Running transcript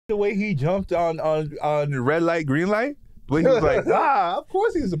the way he jumped on red light, green light? When he was like, of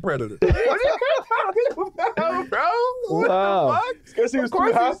course he's a predator. What are you talking about, bro? What the fuck? Because he was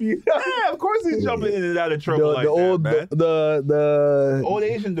too happy. Yeah, of course he's jumping in and out of trouble man. The old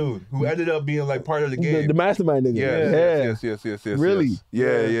Asian dude who ended up being like part of the game. The mastermind nigga. Yes. Really?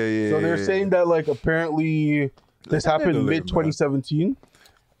 Yeah. So they're saying that like apparently this happened mid 2017,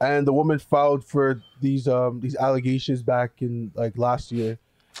 and the woman filed for these allegations back in like last year.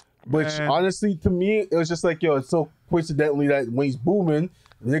 Which honestly, to me, it was just like, yo, it's so coincidentally that when he's booming,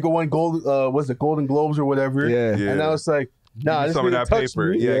 the nigga won Golden Globes or whatever. Yeah. And I was like, nah, this some of that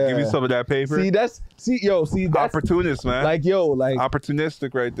paper. Yeah, give me some of that paper. See, that's opportunist, man. Like, yo, like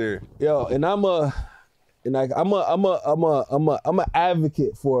opportunistic right there. Yo, and I'm a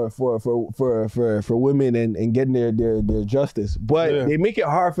advocate for women and getting their justice, but they make it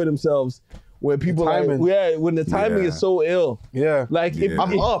hard for themselves. When people when the timing is so ill. Yeah. Like if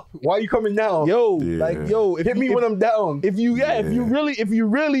I'm up, why are you coming down? Yo, hit me when I'm down. If you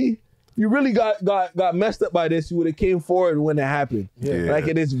really got messed up by this, you would have came forward when it happened. Yeah. Like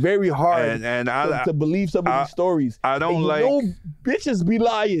it is very hard to believe some of these stories. I don't like bitches be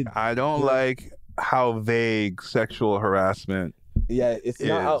lying. I don't like how vague sexual harassment. Yeah, it's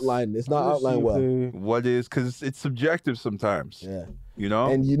not outlined. It's not outlined well. What is, because it's subjective sometimes. Yeah. You know?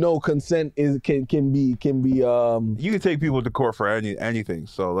 And consent can be you can take people to court for anything.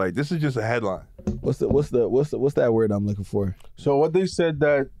 So like this is just a headline. What's that word I'm looking for? So what they said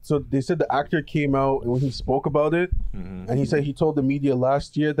the actor came out and when he spoke about it, and he said he told the media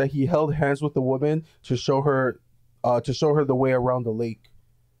last year that he held hands with the woman to show her the way around the lake.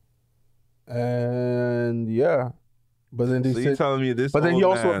 And yeah. But then they said, telling me this, but then he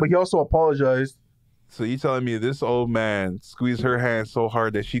also apologized. So you telling me this old man squeezed her hand so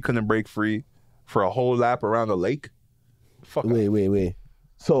hard that she couldn't break free for a whole lap around the lake? Fuck wait.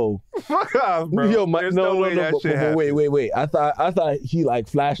 So fuck off, bro. Yo, wait. I thought he like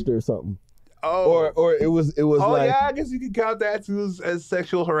flashed her or something. Oh, or it was like. Yeah, I guess you could count that too as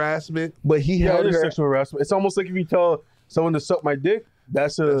sexual harassment. But he held her sexual harassment. It's almost like if you tell someone to suck my dick.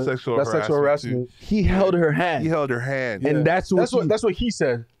 That's sexual harassment. He held her hand. And that's what he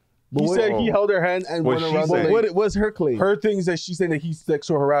said. But he said he held her hand and went around the lake. What was her claim? Her thing is that she said that he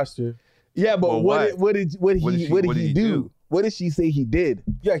sexual harassed her. Yeah, but what did he do? What did she say he did?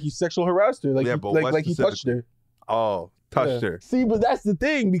 Yeah, he sexual harassed her. Like he touched her. Oh, touched her. See, but that's the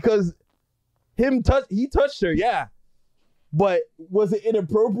thing because he touched her, yeah. But was it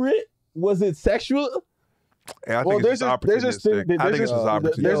inappropriate? Was it sexual? I think there's this thing that's happening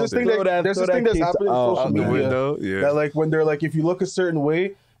on social media. That like when they're like, if you look a certain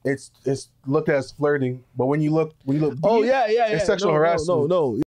way, it's looked as flirting, but when you look deep, it's sexual harassment. No.